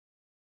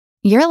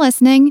You're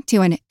listening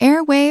to an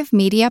Airwave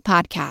Media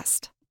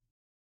Podcast.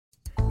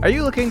 Are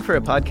you looking for a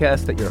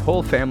podcast that your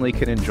whole family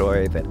can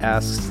enjoy that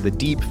asks the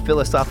deep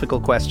philosophical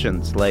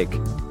questions like,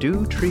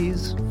 do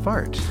trees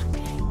fart?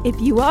 If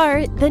you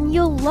are, then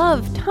you'll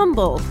love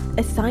Tumble,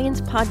 a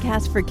science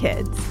podcast for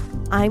kids.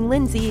 I'm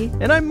Lindsay.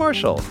 And I'm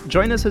Marshall.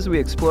 Join us as we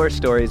explore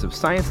stories of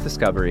science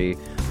discovery,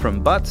 from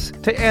butts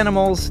to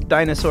animals,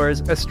 dinosaurs,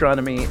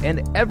 astronomy,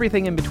 and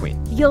everything in between.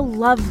 You'll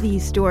love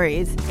these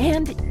stories,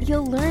 and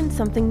you'll learn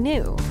something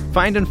new.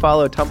 Find and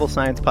follow Tumble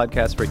Science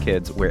Podcast for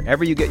Kids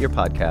wherever you get your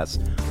podcasts,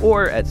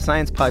 or at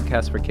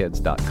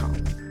sciencepodcastforkids.com.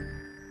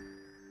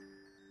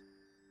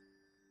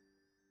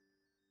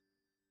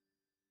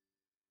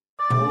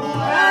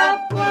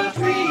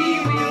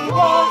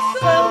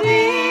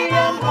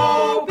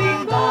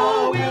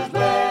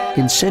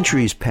 In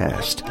centuries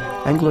past,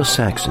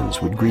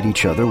 Anglo-Saxons would greet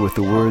each other with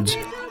the words,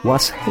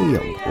 "Was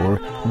hael,"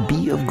 or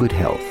 "be of good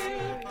health."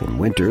 In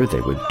winter, they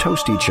would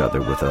toast each other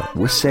with a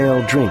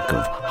wassail drink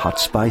of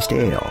hot-spiced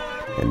ale,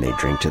 and they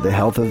drink to the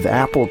health of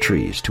apple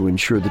trees to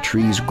ensure the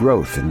tree's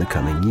growth in the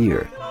coming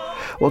year.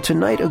 Well,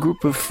 tonight a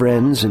group of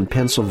friends in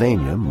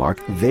Pennsylvania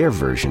marked their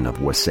version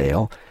of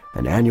wassail,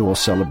 an annual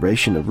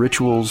celebration of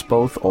rituals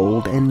both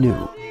old and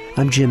new.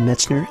 I'm Jim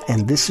Metzner,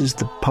 and this is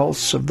the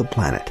Pulse of the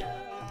Planet.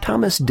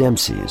 Thomas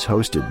Dempsey has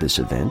hosted this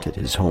event at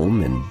his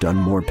home in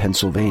Dunmore,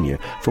 Pennsylvania,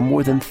 for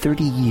more than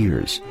 30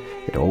 years.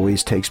 It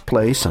always takes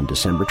place on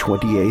December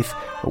 28th,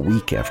 a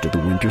week after the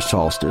winter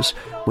solstice,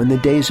 when the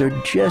days are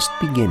just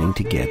beginning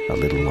to get a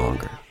little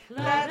longer.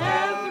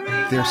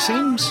 There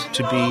seems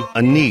to be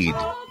a need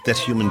that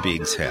human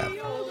beings have.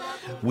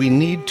 We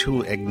need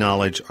to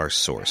acknowledge our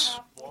source.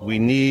 We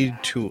need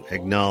to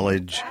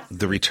acknowledge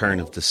the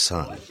return of the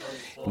sun.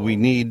 We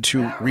need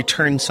to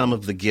return some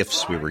of the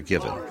gifts we were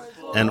given.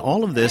 And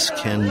all of this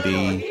can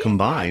be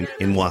combined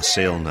in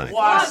wassail night.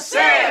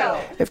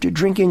 Wassail! After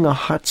drinking a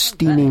hot,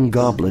 steaming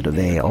goblet of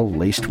ale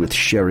laced with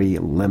sherry,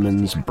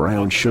 lemons,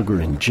 brown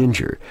sugar, and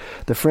ginger,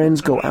 the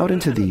friends go out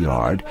into the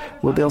yard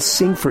where they'll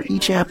sing for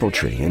each apple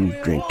tree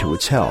and drink to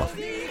its health.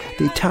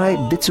 They tie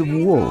bits of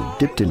wool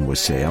dipped in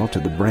wassail to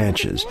the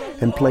branches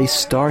and place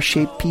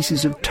star-shaped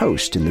pieces of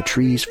toast in the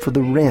trees for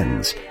the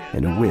wrens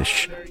and a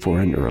wish for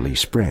an early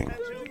spring.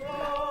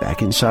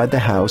 Back inside the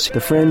house,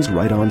 the friends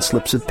write on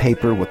slips of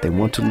paper what they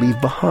want to leave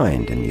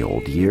behind in the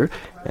old year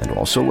and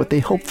also what they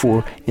hope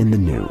for in the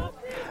new.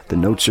 The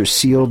notes are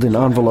sealed in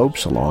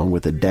envelopes along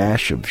with a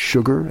dash of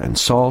sugar and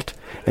salt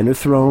and are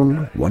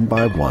thrown, one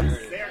by one,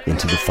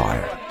 into the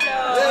fire.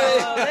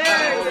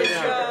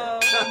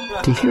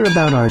 To hear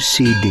about our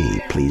CD,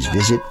 please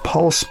visit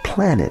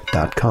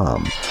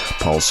pulseplanet.com.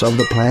 Pulse of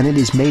the Planet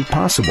is made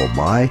possible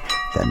by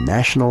the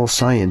National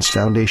Science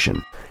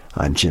Foundation.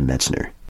 I'm Jim Metzner.